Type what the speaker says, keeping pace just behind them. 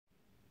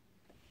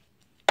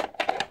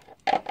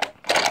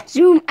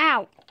Zoom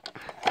out.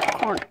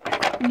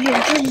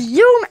 Just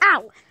zoom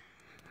out.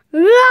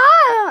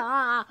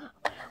 Ah!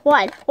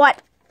 What?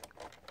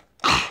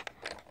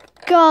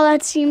 God,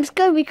 that seems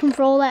good. We can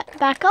roll that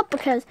back up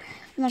because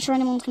I'm not sure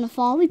anyone's going to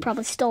fall. We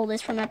probably stole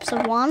this from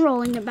episode 1,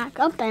 rolling it back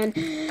up and...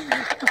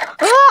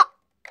 Ah!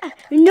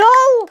 No!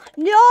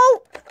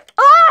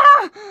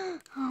 Ah!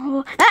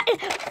 Oh.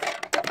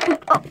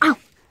 Ow.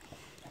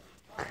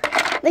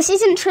 This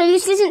isn't true. You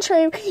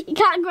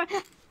can't grab...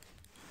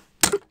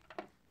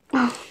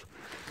 Oh.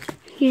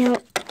 You know...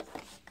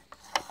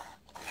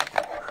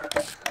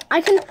 I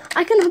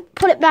can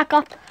put it back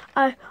up.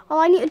 All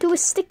I need to do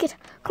is stick it.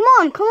 Come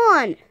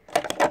on.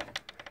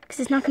 Because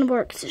it's not going to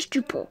work. Because it's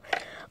duplo.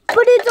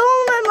 But it's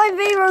all my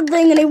favorite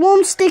thing and it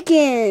won't stick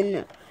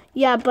in.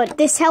 Yeah, but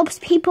this helps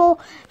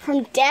people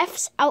from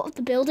deafs out of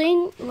the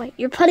building. Wait,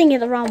 you're putting it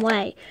the wrong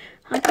way.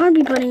 I can't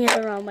be putting it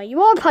the wrong way.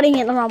 You are putting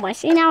it the wrong way.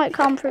 See, now it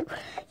comes through.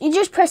 You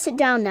just press it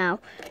down now.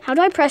 How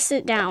do I press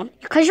it down?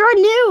 Because you're a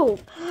noob.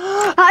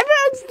 I'm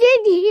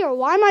in here.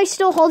 Why am I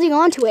still holding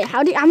on to it?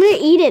 I'm going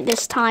to eat it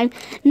this time.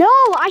 No,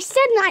 I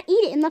said not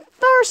eat it in the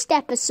first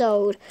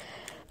episode.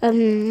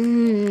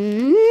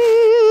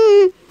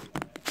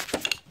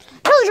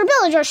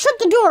 Villager, shut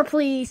the door,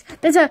 please.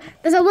 There's a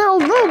little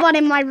robot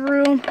in my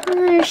room.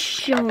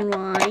 Sure,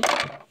 why?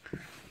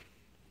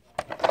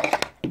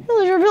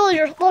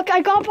 Villager, look,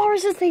 I got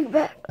Boris's thing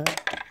back.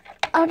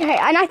 Okay,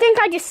 and I think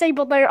I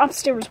disabled their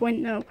upstairs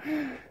window.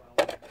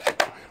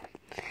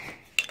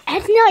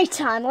 At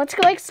nighttime, let's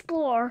go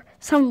explore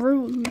some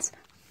rooms.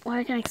 Or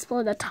I can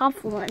explore the top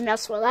floor and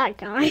mess with that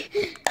guy.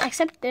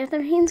 Except there's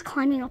their hands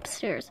climbing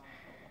upstairs.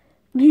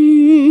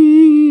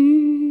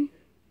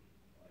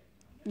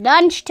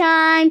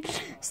 Lunchtime.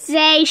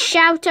 Say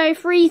shout out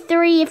free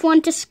 3 if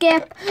want to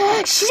skip.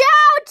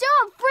 Shout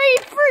out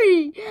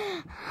free.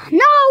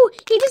 No,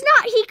 he does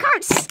not. He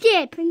can't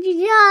skip.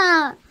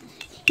 Yeah,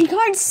 he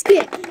can't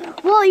skip.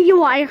 Well,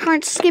 I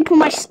can't skip with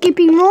my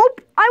skipping rope.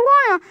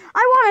 I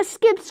wanna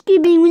skip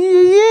skipping.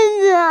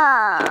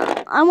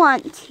 I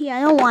want tea.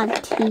 I don't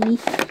want tea.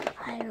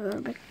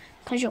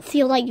 Because you'll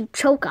feel like you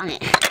choke on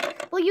it.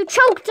 Well, you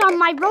choked on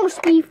my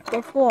roast beef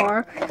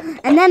before,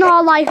 and then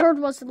all I heard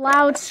was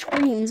loud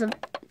screams of,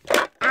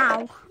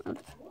 ow.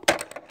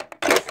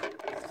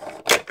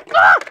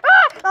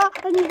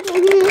 What are you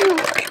doing?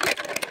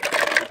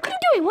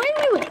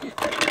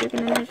 You're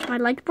gonna make my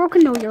leg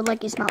broken? No, your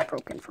leg is not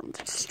broken from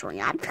the string.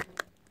 I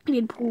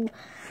did poo.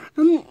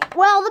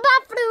 Well, the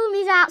bathroom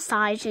is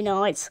outside, you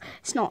know. It's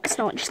not.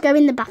 Just go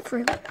in the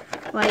bathroom.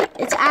 Right.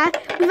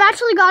 We've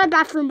actually got a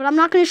bathroom, but I'm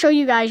not going to show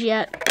you guys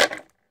yet.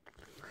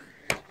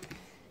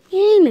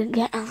 You need to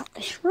get out of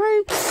this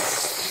room.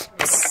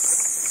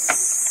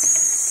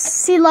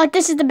 See, look,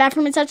 this is the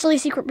bathroom. It's actually a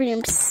secret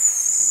room.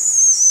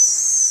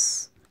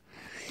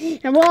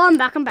 And well, I'm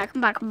back.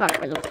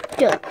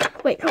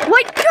 Wait.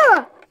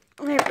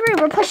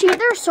 We're pushing it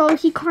there so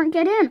he can't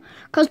get in.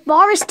 Because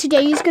Boris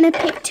today is going to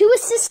pick 2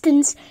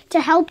 assistants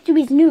to help do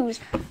his news.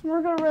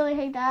 We're going to really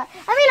hate that. I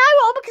mean, I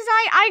will because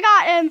I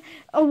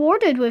got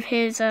awarded with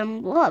his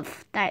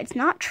love. That it's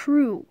not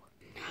true.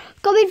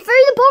 Coming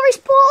through the Boris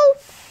ball.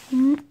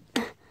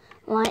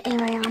 Right,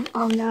 here I am.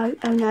 Oh no.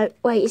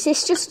 Wait, is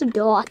this just a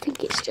door? I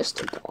think it's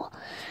just a door.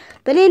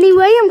 But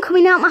anyway, I'm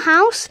coming out my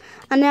house.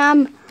 And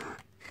I'm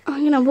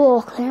going to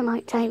walk there. It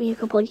might take me a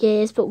couple of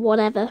years, but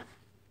whatever.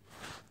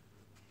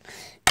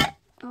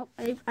 Oh,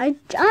 I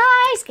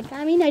skipped.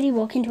 I mean, I do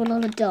walk into a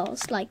lot of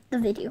doors, like the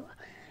video.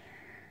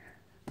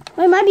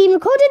 Well, it might be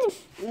recorded.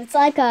 It's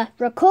like a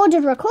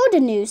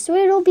recorded news, so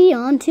it'll be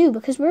on too,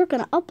 because we're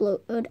going to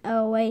upload.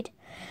 Oh, wait.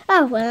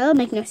 Oh, well,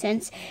 make no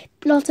sense.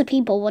 Lots of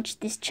people watch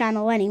this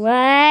channel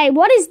anyway.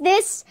 What is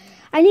this?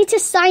 I need to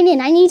sign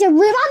in. I need to... I'm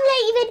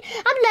leaving.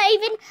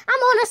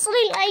 I'm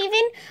honestly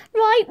leaving.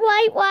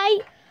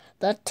 Right.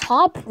 The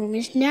top room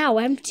is now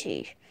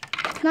empty.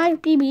 Can I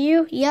be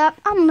you?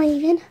 Yep, I'm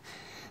leaving.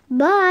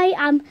 Bye.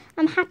 I'm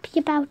happy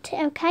about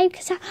it, okay?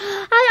 Because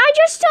I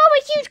just saw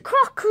a huge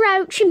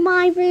cockroach in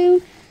my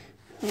room.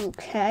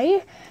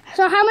 Okay.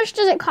 So how much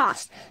does it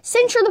cost?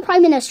 Since you're the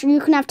Prime Minister, you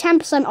can have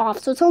 10% off,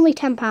 so it's only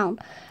 £10.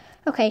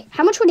 Okay.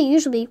 How much would it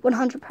usually be?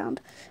 £100.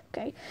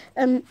 Okay.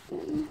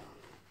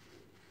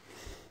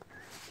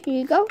 Here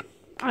you go.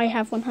 I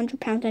have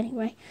 £100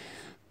 anyway.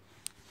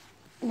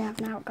 Now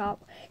it got.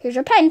 Here's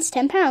your pence,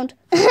 £10.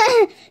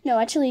 No,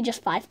 actually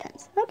just 5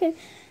 pence. Okay.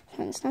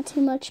 It's not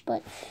too much,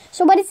 but...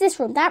 So what is this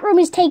room? That room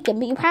is taken,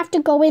 but you have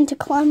to go in to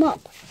climb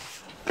up.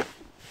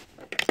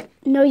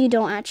 No, you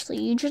don't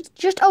actually. You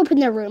just open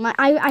their room.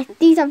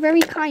 These are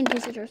very kind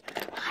visitors.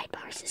 Hi,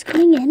 Boris is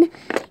coming in.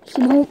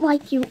 He won't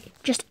like you.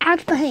 Just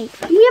act behave.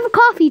 Can we have a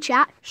coffee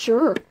chat?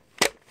 Sure.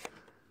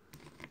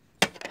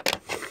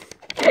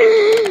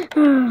 Oh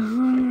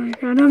my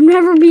god, I've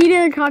never been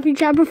in a coffee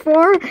chat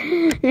before.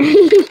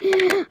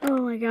 Oh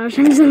my gosh,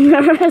 I'm so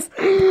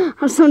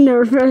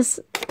nervous.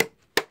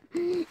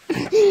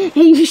 Hey,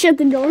 you shut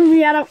the door on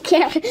me, I don't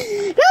care. Bowser, what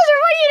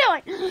are you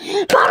doing?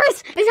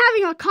 Boris is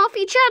having a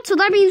coffee chat, so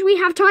that means we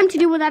have time to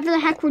do whatever the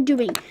heck we're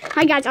doing.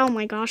 Hi guys, oh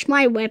my gosh,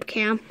 my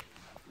webcam.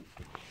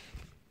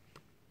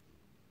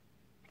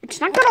 It's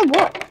not gonna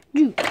work.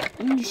 Dude,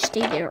 you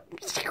stay there.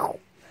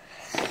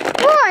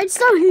 Alright,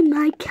 so in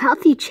my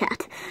coffee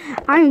chat,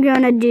 I'm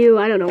gonna do,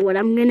 I don't know what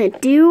I'm gonna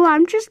do.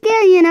 I'm just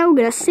gonna,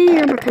 gonna sit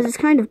here because it's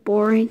kind of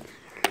boring.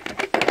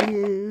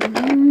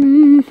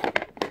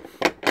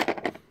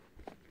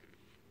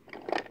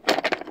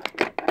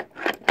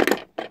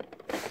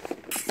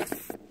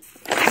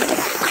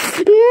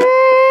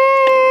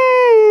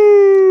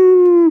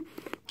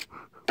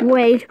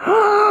 Wait.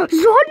 No,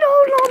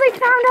 they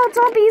found out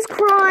zombies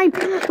crime.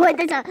 Wait,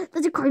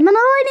 there's a criminal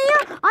in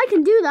here? I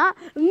can do that.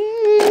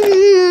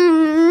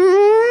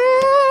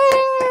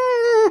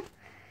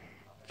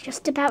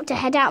 Just about to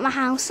head out my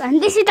house,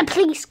 and this is the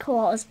police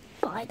cars,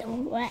 by the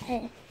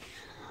way.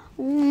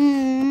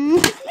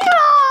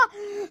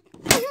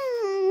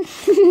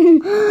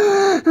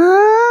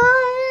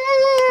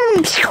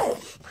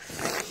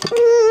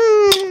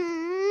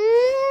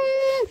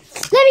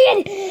 Let me in!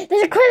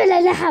 There's a criminal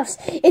in the house.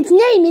 Its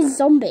name is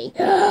Zombie.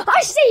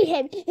 I see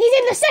him. He's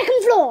in the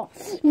second floor.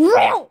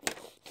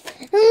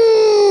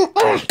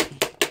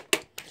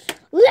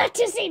 Let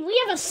us in.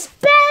 We have a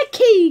spare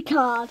key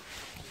card.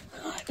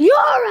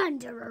 You're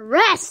under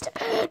arrest.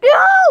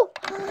 No!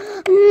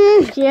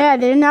 Yeah,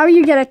 then now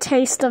you get a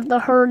taste of the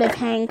hurt of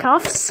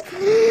handcuffs.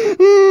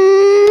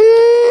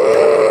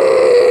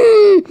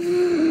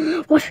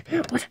 What?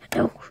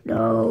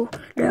 No.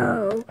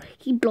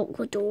 He blocked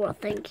the door, I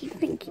think. He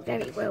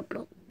very well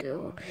blocked the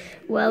door.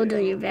 Well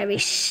done, you're very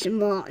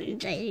smart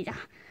indeed.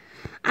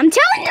 I'm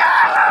telling you!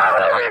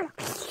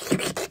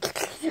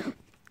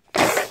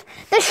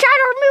 The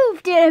shutter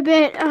moved it a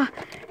bit.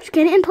 Just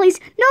get it in place.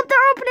 Nope,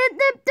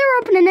 they're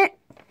opening it.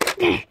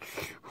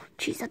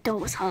 Jeez, that door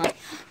was hard.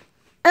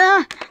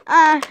 I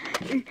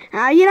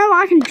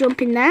can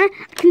jump in there.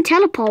 I can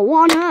teleport.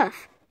 What on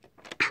earth?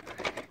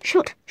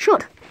 Shut.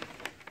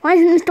 Why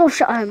isn't this door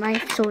shut? Oh, my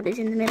sword is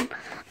in the middle.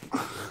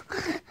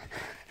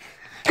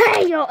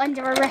 Hey, you're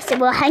under arrest.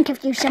 We'll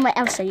handcuff you somewhere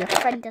else so your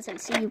friend doesn't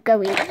see you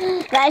going.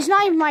 That is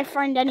not even my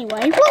friend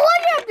anyway. Well,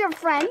 I am your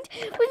friend.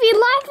 We've been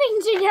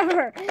laughing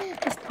together.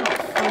 That's not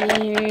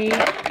funny.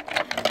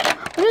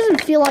 It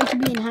doesn't feel like to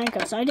be in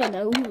handcuffs. I don't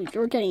know.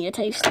 You're getting a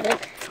taste of it.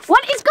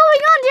 What is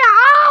going on here?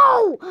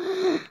 Ow!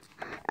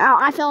 Oh,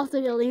 I fell off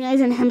the building. I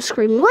didn't him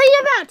screaming. What are you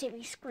about to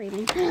be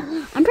screaming?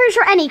 I'm pretty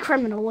sure any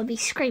criminal would be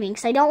screaming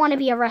because they don't want to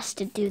be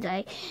arrested, do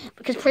they?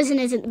 Because prison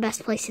isn't the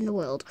best place in the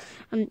world.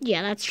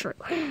 Yeah, that's true.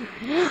 I'm telling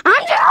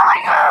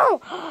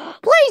you!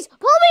 Please,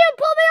 pull me up,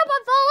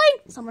 I'm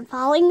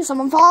falling!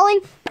 Someone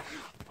falling.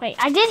 Wait,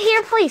 I did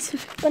hear police,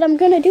 but I'm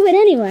gonna do it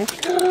anyway.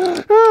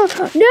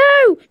 Oh,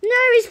 no,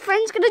 his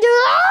friend's gonna do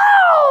it.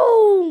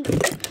 Oh!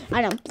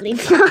 I don't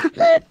believe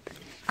that.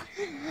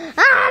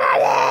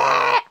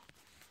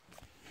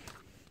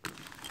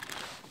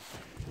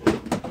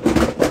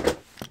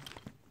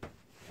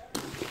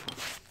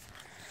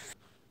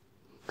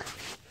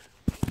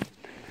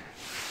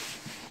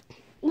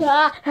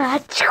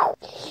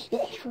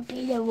 This would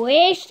be the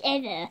worst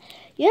ever.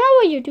 You know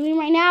what you're doing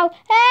right now?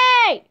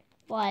 Hey!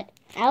 What?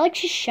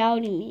 Alex is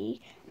shouting me.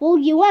 Well,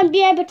 you won't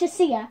be able to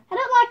see her. I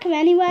don't like him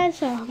anyway,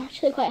 so I'm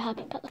actually quite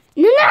happy about that.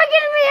 You're not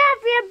going to be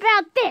happy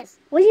about this.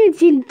 What do you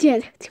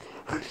do?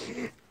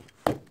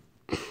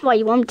 What,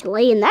 you want me to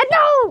lay in that?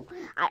 No!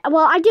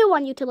 Well, I do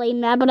want you to lay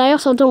in that, but I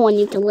also don't want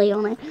you to lay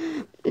on it.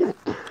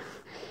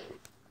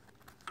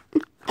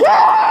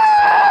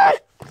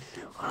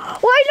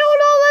 Why, no,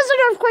 there's an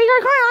earthquake.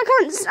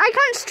 I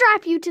can't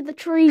strap you to the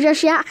tree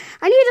just yet.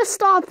 I need to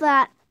stop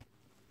that.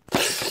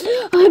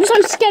 I'm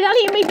so scared. I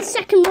need to make the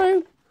second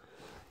room.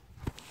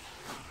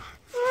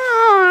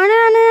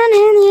 Oh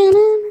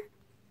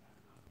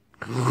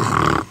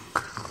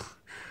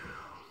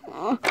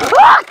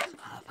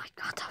my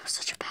god, that was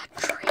such a bad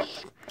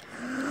dream.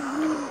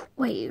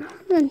 Wait,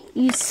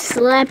 you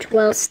slept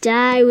whilst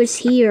I was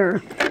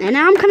here, and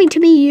now I'm coming to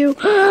meet you.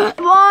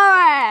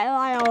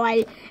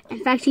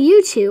 In fact,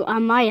 you two are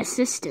my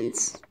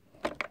assistants.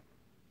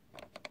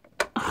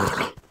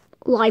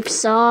 Life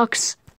sucks.